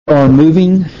are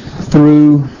moving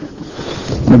through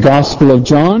the Gospel of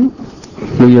John.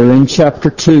 We are in chapter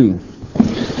 2.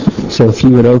 So if you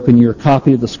would open your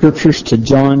copy of the Scriptures to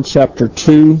John chapter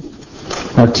 2.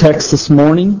 Our text this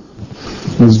morning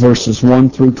is verses 1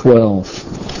 through 12.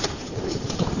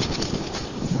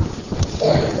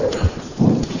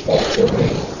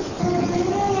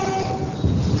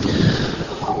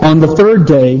 On the third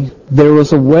day, there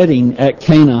was a wedding at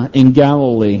Cana in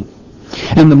Galilee,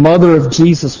 and the mother of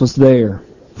Jesus was there.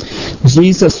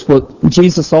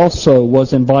 Jesus also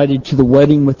was invited to the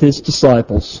wedding with his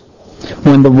disciples.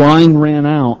 When the wine ran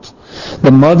out,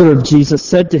 the mother of Jesus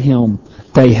said to him,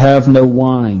 "They have no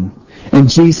wine." And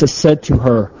Jesus said to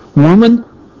her, "Woman,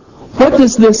 what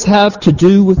does this have to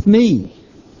do with me?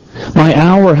 My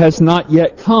hour has not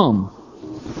yet come."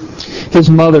 His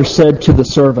mother said to the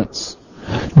servants,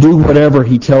 "Do whatever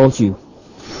he tells you."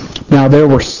 Now there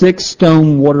were 6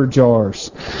 stone water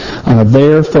jars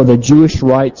there for the Jewish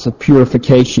rites of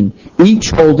purification,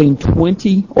 each holding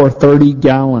 20 or 30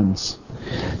 gallons.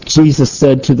 Jesus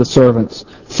said to the servants,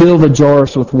 "Fill the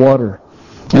jars with water."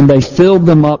 And they filled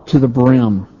them up to the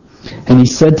brim. And he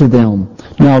said to them,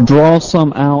 "Now draw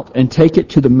some out and take it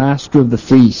to the master of the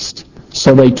feast."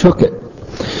 So they took it.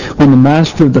 When the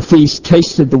master of the feast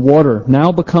tasted the water,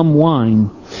 now become wine,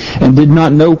 and did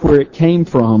not know where it came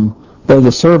from, though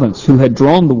the servants who had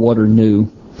drawn the water knew,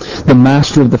 the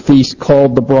master of the feast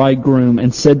called the bridegroom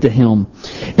and said to him,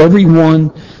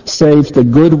 "Everyone saves the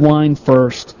good wine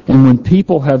first, and when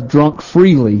people have drunk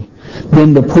freely,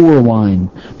 then the poor wine.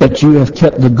 But you have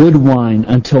kept the good wine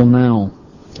until now."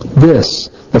 This,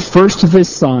 the first of his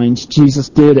signs, Jesus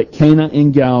did at Cana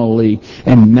in Galilee,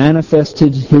 and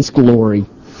manifested his glory,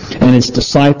 and his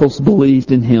disciples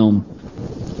believed in him.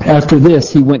 After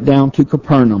this, he went down to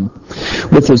Capernaum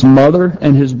with his mother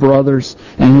and his brothers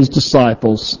and his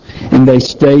disciples, and they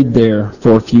stayed there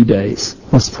for a few days.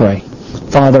 Let's pray.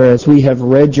 Father, as we have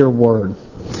read your word,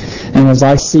 and as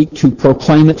I seek to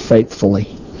proclaim it faithfully,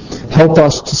 help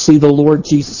us to see the Lord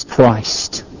Jesus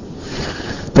Christ,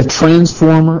 the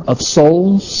transformer of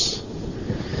souls,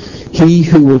 he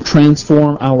who will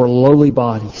transform our lowly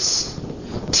bodies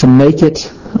to make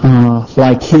it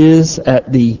like his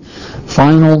at the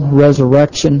final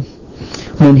resurrection,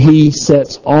 when he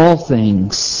sets all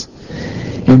things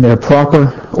in their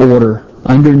proper order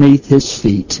underneath his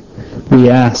feet. We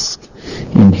ask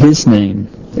in his name,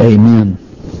 amen.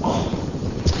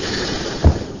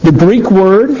 The Greek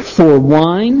word for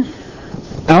wine,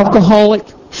 alcoholic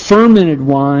fermented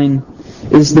wine,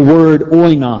 is the word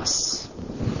oinos.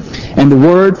 And the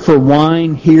word for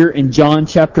wine here in John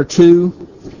chapter 2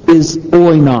 is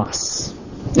oinos.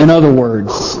 In other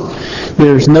words,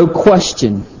 there's no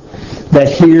question that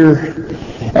here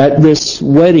at this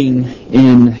wedding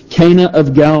in Cana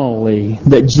of Galilee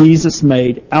that Jesus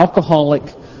made alcoholic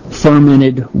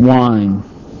fermented wine.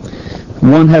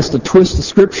 One has to twist the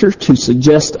Scripture to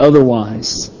suggest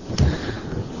otherwise.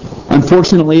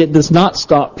 Unfortunately, it does not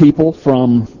stop people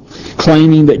from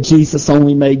claiming that Jesus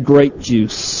only made grape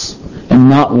juice and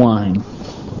not wine.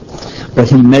 But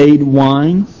he made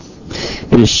wine.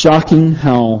 It is shocking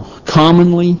how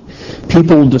commonly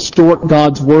people distort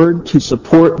God's Word to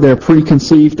support their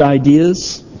preconceived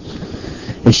ideas.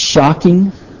 It's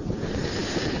shocking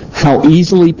how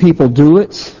easily people do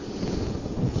it.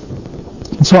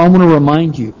 And so I want to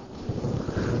remind you,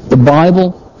 the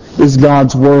Bible is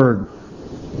God's Word.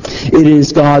 It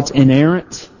is God's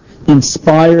inerrant,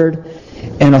 inspired,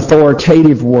 and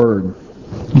authoritative Word.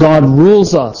 God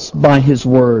rules us by His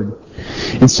Word.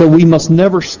 And so we must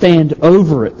never stand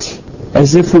over it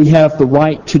as if we have the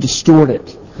right to distort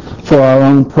it for our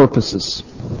own purposes.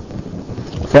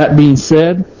 That being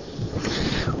said,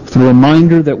 with a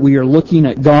reminder that we are looking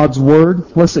at God's Word,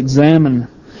 let's examine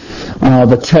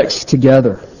the text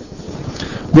together.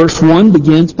 Verse 1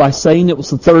 begins by saying it was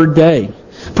the third day.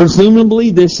 Presumably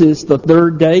this is the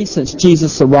third day since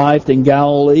Jesus arrived in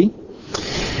Galilee.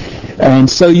 And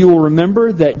so you will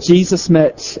remember that Jesus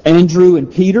met Andrew and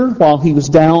Peter while he was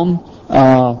down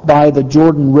by the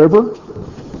Jordan River.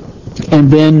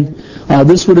 And then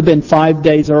this would have been 5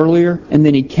 days earlier. And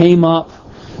then he came up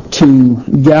to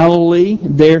Galilee.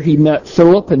 There he met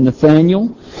Philip and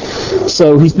Nathanael.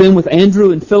 So he's been with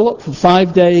Andrew and Philip for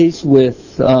 5 days,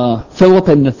 with Philip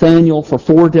and Nathanael for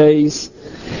 4 days.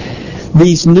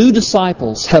 These new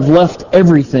disciples have left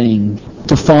everything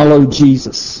to follow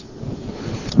Jesus.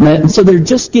 And so they're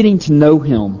just getting to know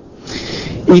him,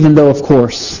 even though, of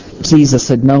course, Jesus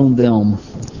had known them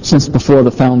since before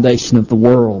the foundation of the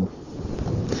world.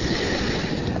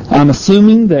 I'm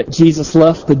assuming that Jesus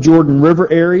left the Jordan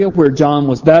River area where John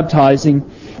was baptizing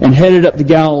and headed up to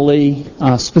Galilee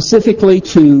specifically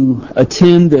to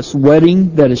attend this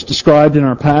wedding that is described in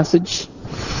our passage.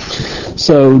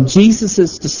 So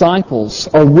Jesus' disciples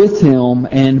are with him,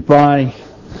 and by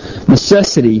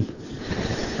necessity,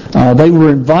 they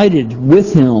were invited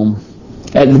with him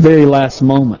at the very last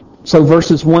moment. So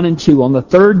verses 1 and 2, on the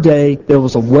third day there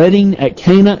was a wedding at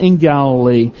Cana in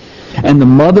Galilee, and the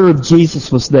mother of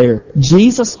Jesus was there.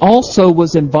 Jesus also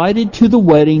was invited to the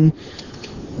wedding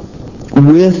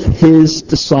with his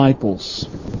disciples.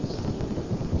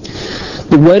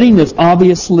 The wedding is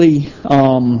obviously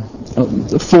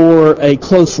for a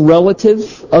close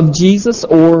relative of Jesus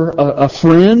or a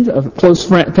friend, a close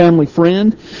family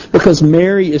friend, because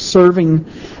Mary is serving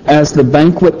as the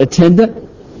banquet attendant.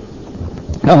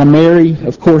 Mary,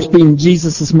 of course, being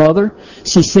Jesus' mother,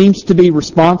 she seems to be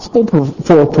responsible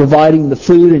for providing the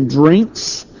food and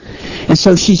drinks. And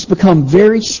so she's become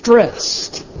very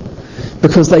stressed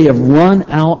because they have run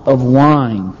out of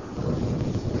wine.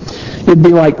 It'd be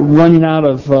like running out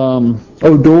of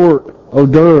hors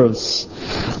d'oeuvres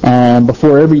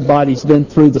before everybody's been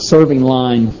through the serving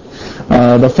line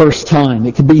the first time.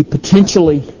 It could be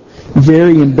potentially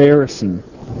very embarrassing.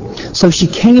 So she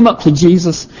came up to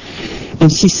Jesus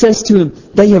and she says to him,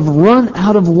 they have run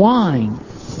out of wine.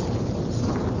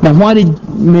 Now, why did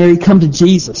Mary come to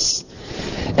Jesus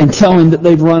and tell him that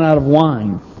they've run out of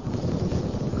wine?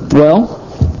 Well,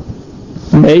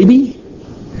 maybe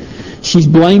she's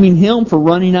blaming him for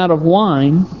running out of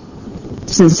wine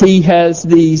since he has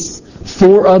these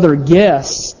 4 other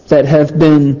guests that have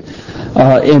been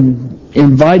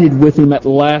invited with him at the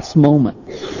last moment.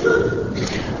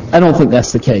 I don't think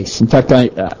that's the case. In fact, I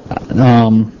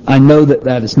know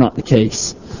that is not the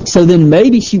case. So then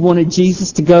maybe she wanted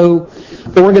Jesus to go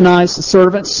organize the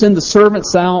servants, send the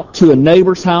servants out to a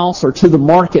neighbor's house or to the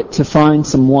market to find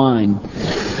some wine.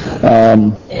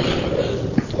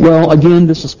 Well, again,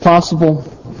 this is possible,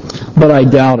 but I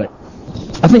doubt it.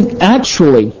 I think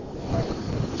actually,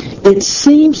 it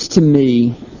seems to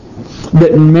me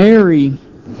that Mary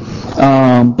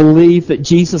believed that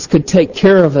Jesus could take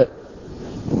care of it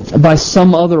by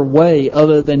some other way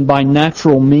other than by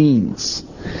natural means.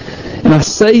 And I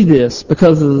say this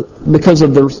because of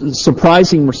the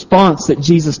surprising response that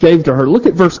Jesus gave to her. Look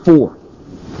at verse 4.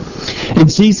 And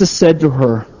Jesus said to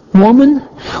her, "Woman,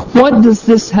 what does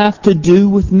this have to do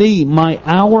with me? My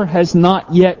hour has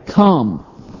not yet come."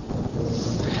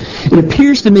 It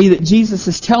appears to me that Jesus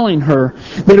is telling her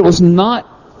that it was not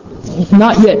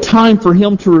yet time for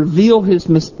him to reveal his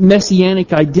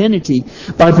messianic identity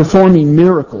by performing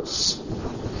miracles.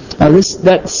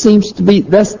 That seems to be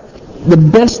that's the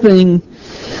best thing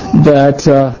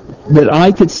that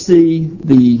I could see.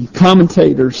 The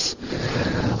commentators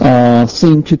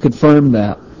seem to confirm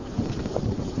that.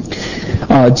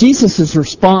 Jesus'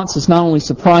 response is not only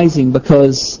surprising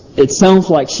because it sounds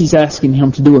like she's asking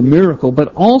him to do a miracle,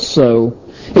 but also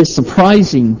is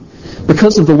surprising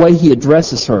because of the way he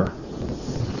addresses her.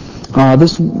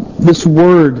 This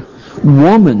word,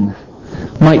 woman,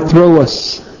 might throw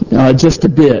us just a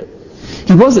bit.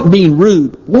 He wasn't being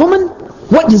rude. Woman,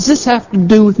 what does this have to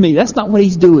do with me? That's not what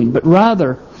he's doing, but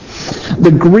rather,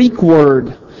 the Greek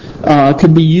word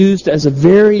could be used as a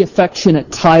very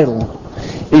affectionate title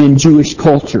in Jewish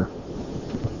culture.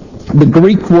 The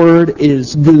Greek word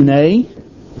is gune.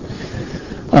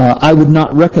 I would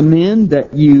not recommend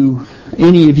that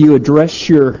any of you address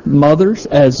your mothers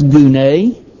as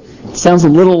gune. It sounds a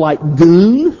little like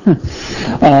goon.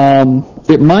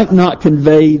 It might not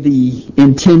convey the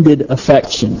intended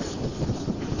affection,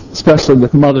 especially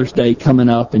with Mother's Day coming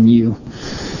up and you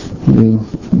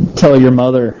tell your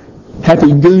mother,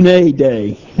 "Happy Gune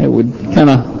Day." It would kind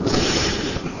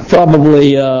of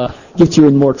probably get you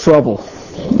in more trouble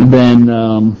than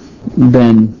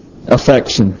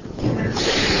affection.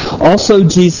 Also,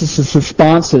 Jesus'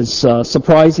 response is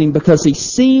surprising because he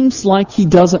seems like he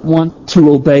doesn't want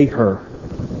to obey her.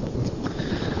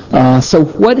 So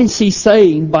what is he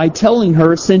saying by telling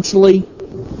her essentially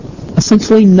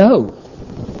no?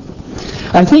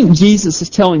 I think Jesus is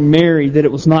telling Mary that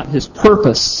it was not his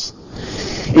purpose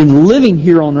in living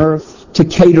here on earth to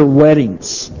cater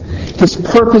weddings. His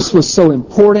purpose was so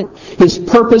important. His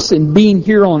purpose in being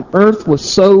here on earth was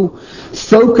so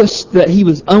focused that he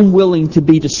was unwilling to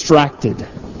be distracted.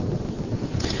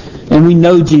 And we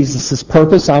know Jesus'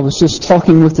 purpose. I was just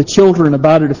talking with the children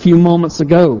about it a few moments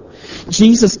ago.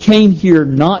 Jesus came here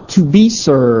not to be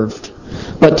served,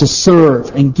 but to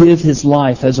serve and give his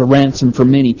life as a ransom for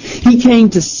many. He came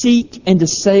to seek and to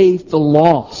save the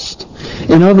lost.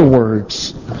 In other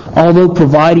words, Although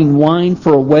providing wine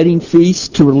for a wedding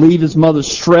feast to relieve his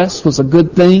mother's stress was a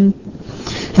good thing,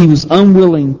 he was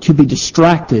unwilling to be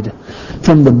distracted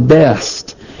from the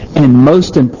best and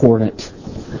most important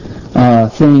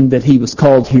thing that he was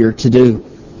called here to do.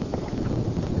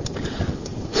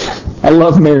 I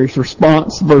love Mary's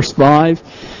response, verse 5.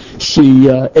 She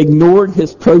ignored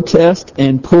his protest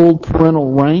and pulled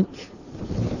parental rank.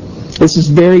 This is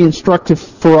very instructive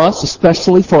for us,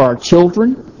 especially for our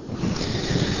children,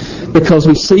 because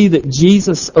we see that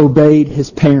Jesus obeyed his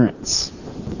parents.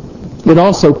 It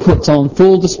also puts on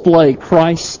full display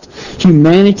Christ's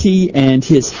humanity and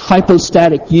his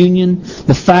hypostatic union,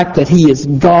 the fact that he is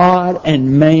God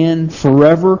and man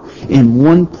forever in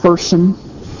one person,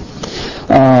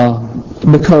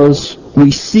 because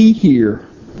we see here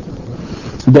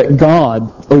that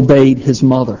God obeyed his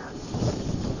mother.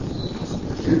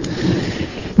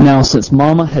 Now, since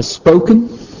Mama has spoken,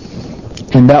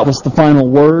 and that was the final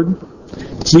word,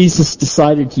 Jesus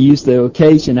decided to use the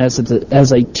occasion as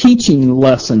a teaching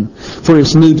lesson for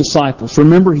his new disciples.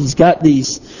 Remember, he's got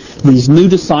these new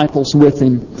disciples with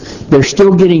him. They're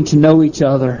still getting to know each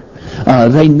other.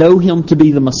 They know him to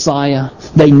be the Messiah.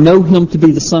 They know him to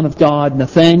be the Son of God.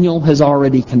 Nathanael has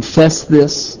already confessed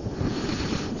this,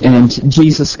 and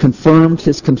Jesus confirmed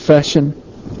his confession.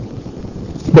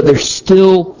 But they're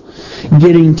still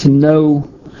getting to know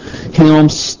him,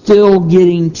 still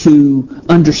getting to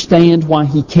understand why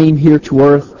he came here to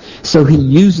earth. So he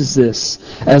uses this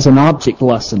as an object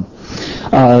lesson.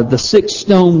 The 6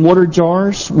 stone water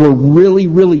jars were really,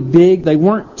 really big. They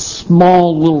weren't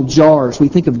small little jars. We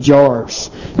think of jars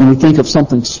and we think of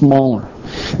something smaller.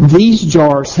 These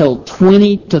jars held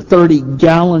 20 to 30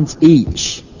 gallons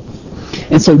each.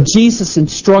 And so Jesus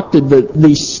instructed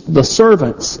the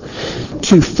servants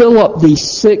to fill up these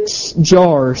 6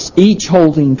 jars, each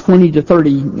holding 20 to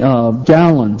 30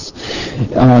 gallons,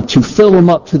 to fill them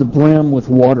up to the brim with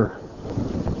water.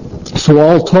 So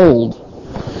all told,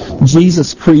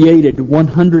 Jesus created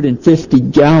 150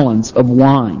 gallons of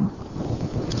wine.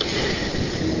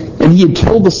 And he had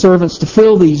told the servants to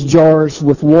fill these jars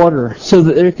with water so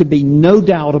that there could be no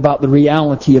doubt about the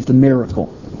reality of the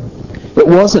miracle. It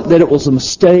wasn't that it was a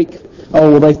mistake.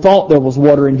 Oh, well, they thought there was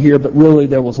water in here, but really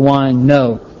there was wine.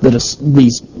 No.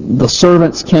 The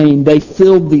servants came. They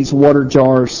filled these water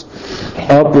jars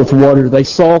up with water. They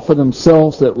saw for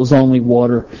themselves that it was only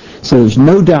water. So there's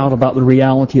no doubt about the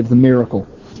reality of the miracle.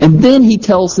 And then he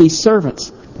tells these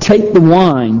servants, take the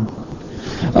wine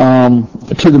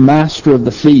to the master of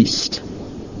the feast.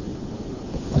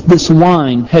 This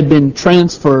wine had been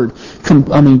transformed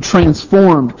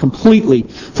completely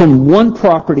from one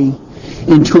property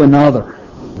into another.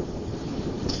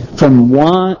 From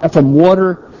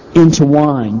water into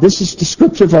wine. This is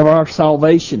descriptive of our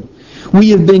salvation. We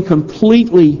have been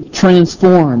completely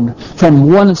transformed from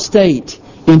one estate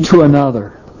into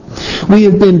another. We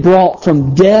have been brought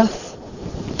from death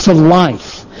to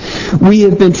life. We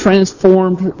have been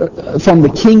transformed from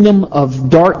the kingdom of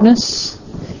darkness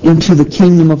into the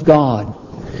kingdom of God.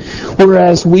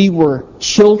 Whereas we were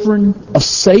children of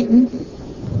Satan,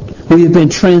 we have been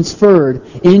transferred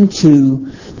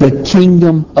into the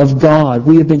kingdom of God.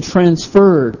 We have been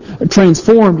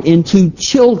transformed into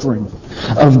children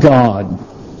of God.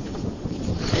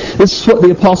 This is what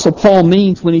the Apostle Paul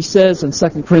means when he says in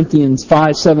 2 Corinthians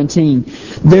 5:17,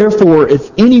 therefore,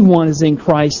 if anyone is in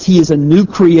Christ, he is a new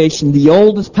creation. The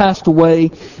old has passed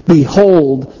away.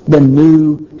 Behold, the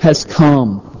new has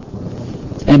come.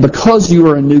 And because you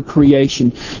are a new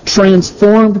creation,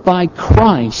 transformed by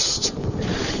Christ,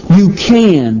 you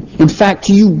can, in fact,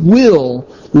 you will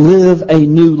live a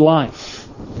new life.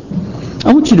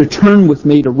 I want you to turn with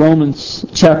me to Romans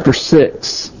chapter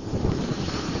 6.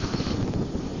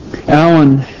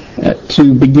 Alan,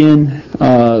 to begin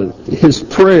his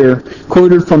prayer,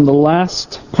 quoted from the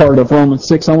last part of Romans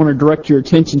 6. I want to direct your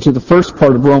attention to the first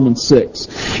part of Romans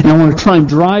 6. And I want to try and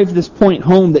drive this point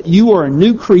home that you are a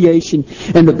new creation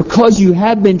and that because you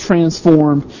have been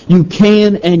transformed, you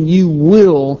can and you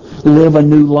will live a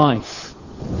new life.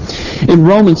 In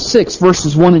Romans 6,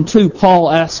 verses 1 and 2,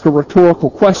 Paul asks a rhetorical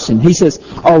question. He says,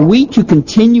 are we to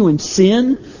continue in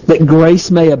sin that grace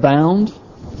may abound?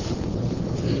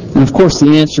 And of course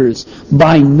the answer is,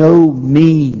 by no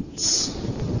means.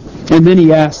 And then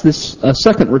he asks this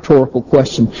second rhetorical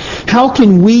question. How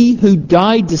can we who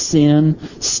died to sin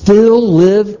still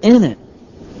live in it?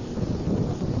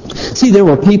 See, there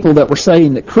were people that were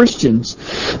saying that Christians,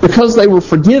 because they were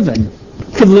forgiven,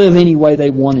 could live any way they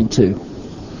wanted to.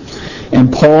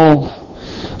 And Paul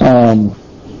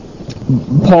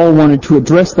Paul wanted to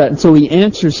address that, and so he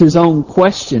answers his own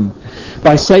question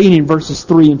by saying in verses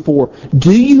 3 and 4,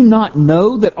 "Do you not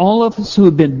know that all of us who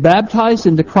have been baptized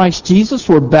into Christ Jesus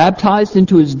were baptized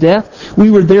into His death?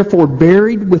 We were therefore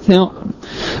buried with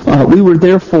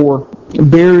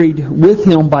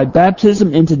Him by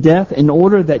baptism into death, in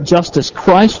order that just as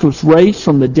Christ was raised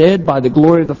from the dead by the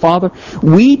glory of the Father,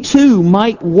 we too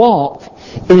might walk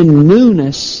in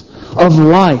newness of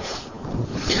life."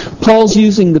 Paul's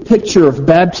using the picture of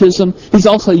baptism. He's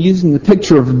also using the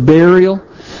picture of burial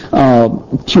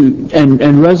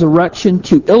and resurrection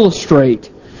to illustrate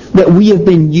that we have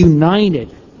been united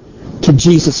to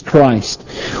Jesus Christ.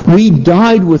 We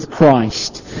died with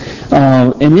Christ,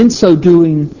 and in so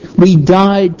doing, we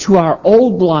died to our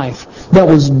old life that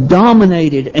was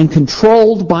dominated and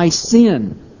controlled by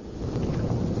sin.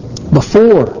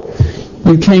 Before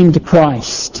you came to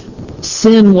Christ,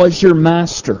 sin was your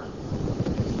master.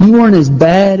 You weren't as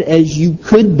bad as you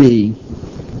could be,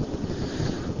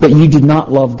 but you did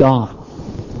not love God.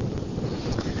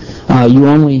 You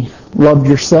only loved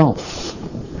yourself.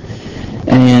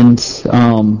 And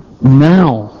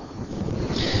now,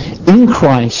 in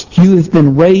Christ, you have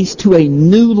been raised to a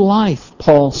new life,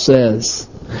 Paul says,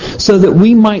 so that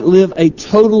we might live a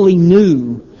totally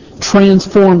new,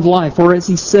 transformed life. Or as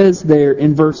he says there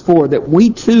in verse 4, that we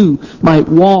too might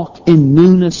walk in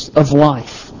newness of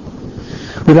life.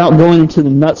 Without going into the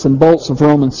nuts and bolts of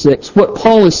Romans 6, what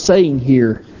Paul is saying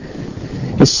here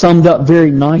is summed up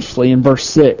very nicely in verse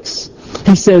 6.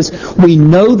 He says, "We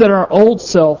know that our old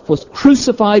self was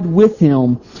crucified with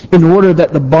Him in order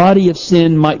that the body of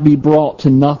sin might be brought to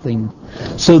nothing,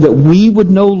 so that we would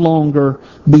no longer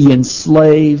be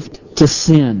enslaved to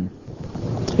sin."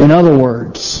 In other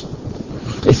words,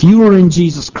 if you are in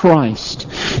Jesus Christ,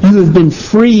 you have been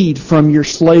freed from your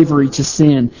slavery to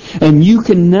sin, and you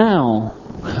can now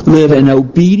live an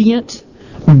obedient,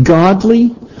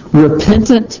 godly,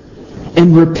 repentant,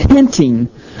 and repenting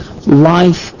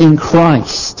life in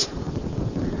Christ.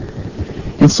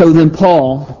 And so then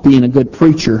Paul, being a good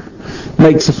preacher,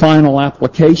 makes a final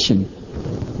application.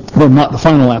 Well, not the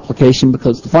final application,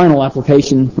 because the final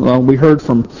application, we heard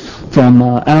from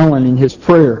Alan in his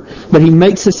prayer. But he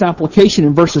makes this application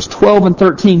in verses 12 and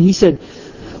 13. He said,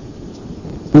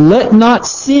 "Let not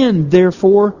sin,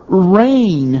 therefore,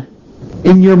 reign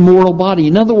in your mortal body."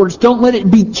 In other words, don't let it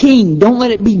be king. Don't let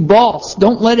it be boss.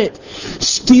 Don't let it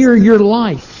steer your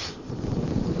life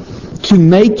to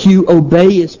make you obey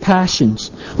its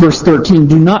passions. Verse 13,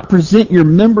 "Do not present your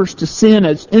members to sin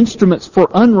as instruments for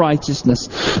unrighteousness,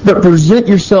 but present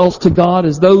yourselves to God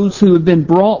as those who have been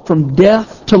brought from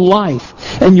death to life,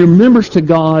 and your members to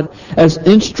God as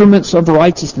instruments of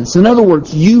righteousness." In other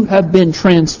words, you have been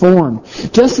transformed.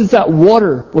 Just as that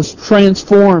water was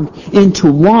transformed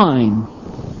into wine,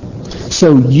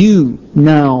 so you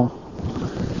now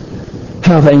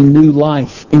have a new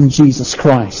life in Jesus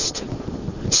Christ.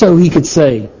 So he could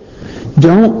say,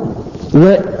 don't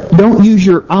use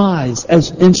your eyes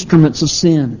as instruments of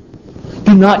sin.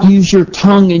 Do not use your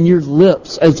tongue and your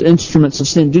lips as instruments of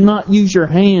sin. Do not use your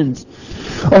hands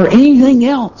or anything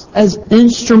else as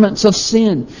instruments of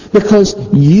sin, because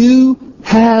you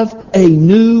have a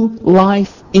new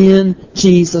life in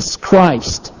Jesus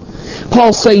Christ.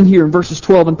 Paul's saying here in verses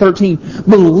 12 and 13,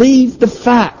 believe the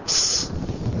facts.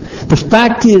 The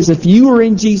fact is, if you are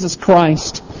in Jesus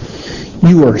Christ,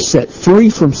 you are set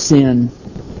free from sin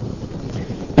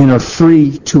and are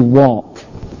free to walk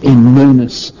in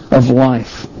newness of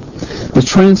life. The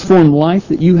transformed life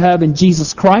that you have in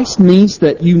Jesus Christ means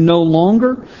that you no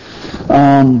longer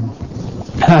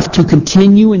have to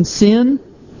continue in sin,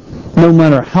 no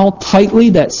matter how tightly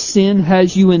that sin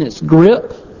has you in its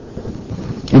grip.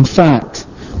 In fact,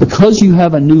 because you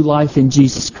have a new life in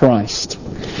Jesus Christ,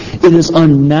 it is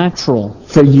unnatural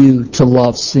for you to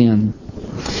love sin.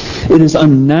 It is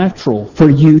unnatural for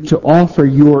you to offer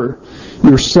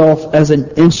yourself as an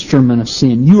instrument of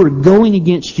sin. You are going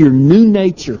against your new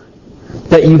nature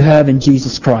that you have in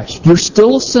Jesus Christ. You're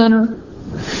still a sinner.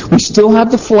 We still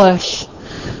have the flesh,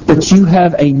 but you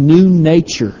have a new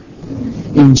nature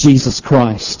in Jesus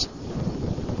Christ.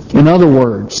 In other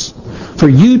words, for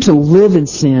you to live in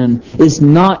sin is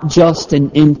not just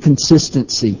an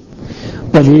inconsistency,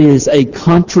 but it is a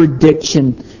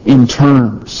contradiction in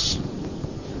terms.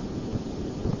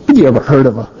 Have you ever heard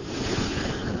of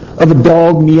a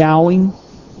dog meowing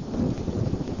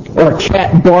or a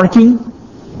cat barking?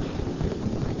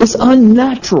 It's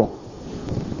unnatural.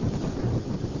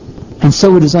 And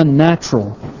so it is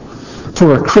unnatural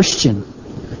for a Christian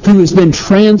who has been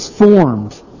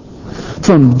transformed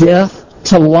from death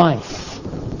to life,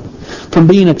 from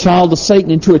being a child of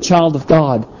Satan into a child of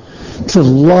God, to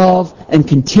love and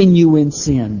continue in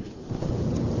sin.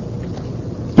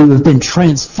 You have been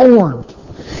transformed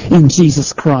in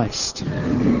Jesus Christ.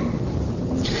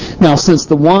 Now, since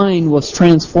the wine was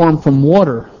transformed from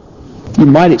water, you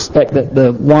might expect that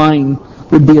the wine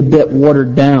would be a bit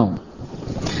watered down.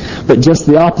 But just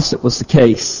the opposite was the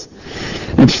case.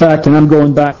 In fact, and I'm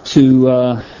going back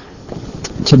to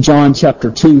John chapter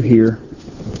 2 here.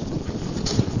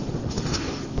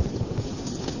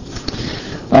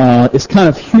 It's kind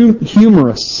of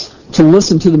humorous to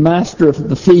listen to the master of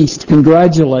the feast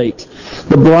congratulate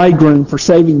the bridegroom for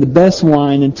saving the best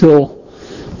wine until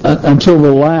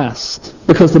the last,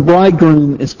 because the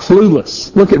bridegroom is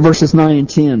clueless. Look at verses 9 and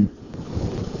 10.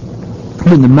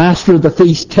 When the master of the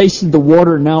feast tasted the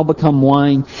water now become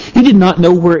wine, he did not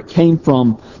know where it came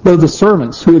from, though the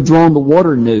servants who had drawn the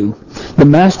water knew. The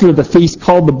master of the feast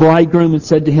called the bridegroom and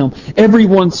said to him,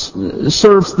 "Everyone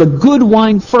serves the good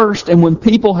wine first, and when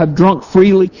people have drunk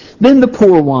freely, then the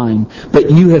poor wine.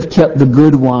 But you have kept the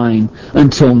good wine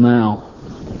until now."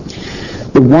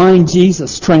 The wine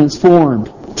Jesus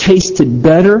transformed tasted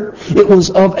better. It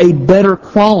was of a better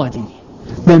quality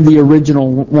than the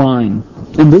original wine.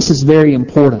 And this is very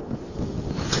important.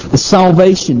 The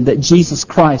salvation that Jesus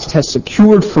Christ has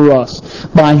secured for us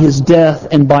by His death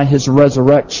and by His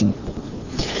resurrection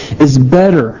is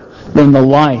better than the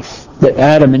life that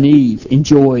Adam and Eve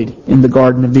enjoyed in the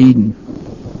Garden of Eden.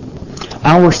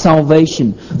 Our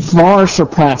salvation far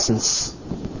surpasses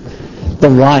the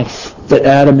life that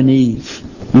Adam and Eve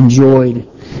enjoyed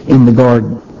in the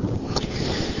garden.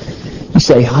 You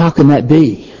say, how can that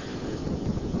be?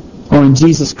 Well, in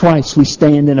Jesus Christ, we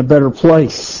stand in a better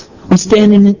place. We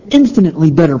stand in an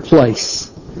infinitely better place.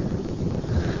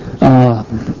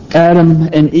 Adam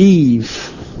and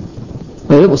Eve,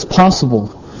 well, it was possible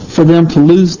for them to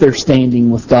lose their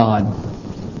standing with God.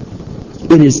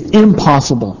 It is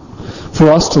impossible for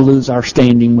us to lose our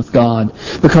standing with God,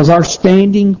 because our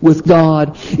standing with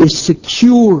God is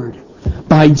secured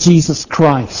by Jesus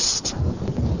Christ.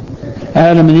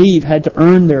 Adam and Eve had to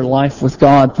earn their life with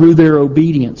God through their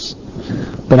obedience.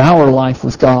 But our life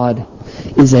with God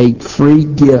is a free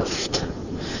gift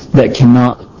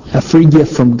a free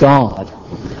gift from God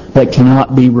that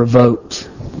cannot be revoked.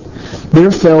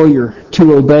 Their failure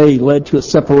to obey led to a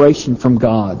separation from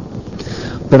God.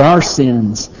 But our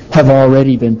sins have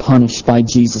already been punished by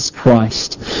Jesus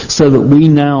Christ, so that we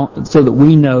know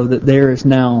that there is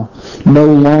now no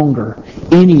longer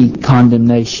any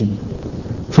condemnation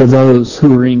for those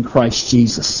who are in Christ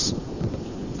Jesus,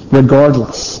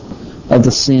 regardless of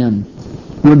the sin,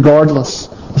 regardless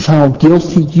of how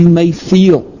guilty you may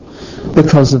feel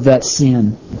because of that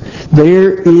sin.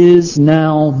 There is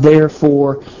now,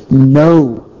 therefore,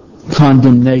 no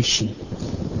condemnation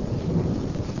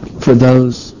for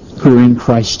those who are in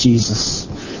Christ Jesus.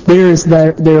 There is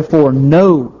therefore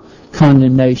no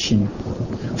condemnation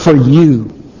for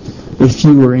you if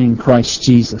you are in Christ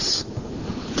Jesus.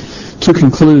 To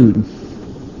conclude,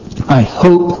 I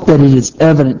hope that it is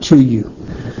evident to you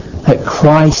that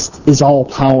Christ is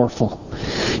all-powerful.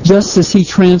 Just as He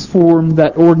transformed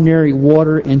that ordinary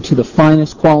water into the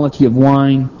finest quality of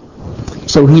wine,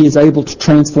 so He is able to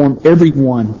transform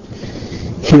everyone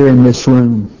here in this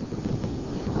room.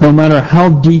 No matter how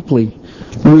deeply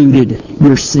rooted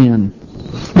your sin,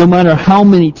 no matter how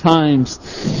many times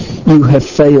you have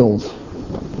failed,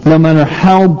 no matter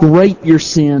how great your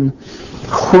sin,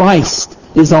 Christ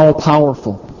is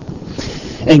all-powerful.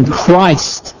 And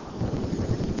Christ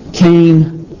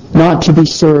came not to be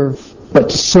served, but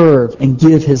to serve and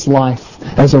give His life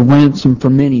as a ransom for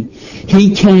many.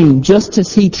 He came just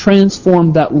as He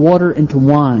transformed that water into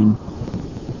wine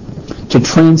to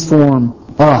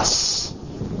transform us,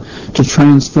 to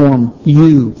transform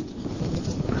you.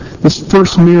 This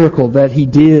first miracle that He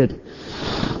did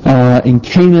in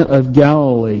Cana of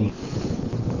Galilee,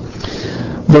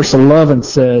 verse 11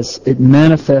 says, it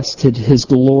manifested His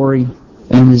glory,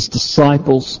 and His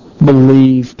disciples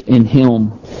believed in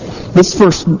Him. This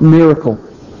first miracle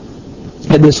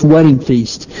at this wedding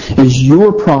feast is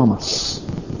your promise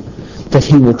that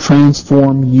He will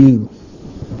transform you.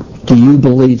 Do you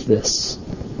believe this?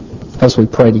 As we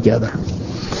pray together.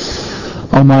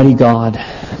 Almighty God,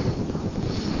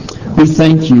 we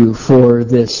thank You for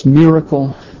this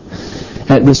miracle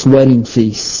at this wedding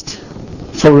feast.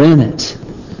 For in it,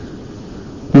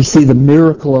 we see the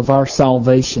miracle of our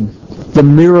salvation, the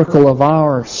miracle of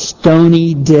our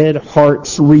stony, dead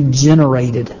hearts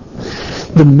regenerated,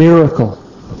 the miracle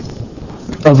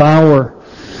of our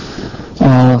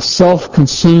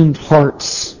self-consumed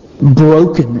hearts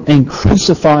broken and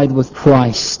crucified with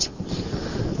Christ,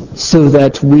 so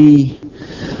that we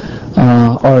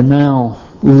are now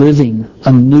living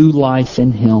a new life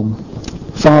in Him.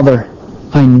 Father,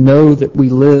 I know that we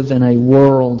live in a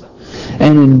world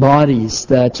and in bodies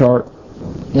that are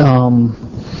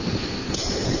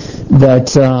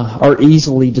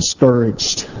easily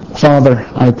discouraged. Father,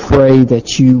 I pray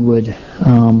that you would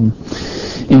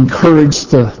encourage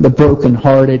the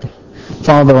brokenhearted.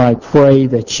 Father, I pray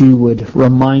that you would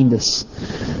remind us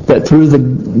that through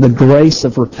the grace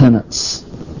of repentance,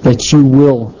 that you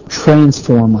will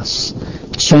transform us,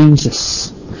 change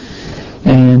us,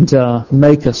 and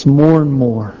make us more and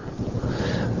more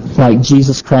like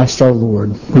Jesus Christ our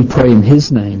Lord. We pray in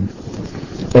His name.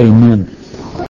 Amen.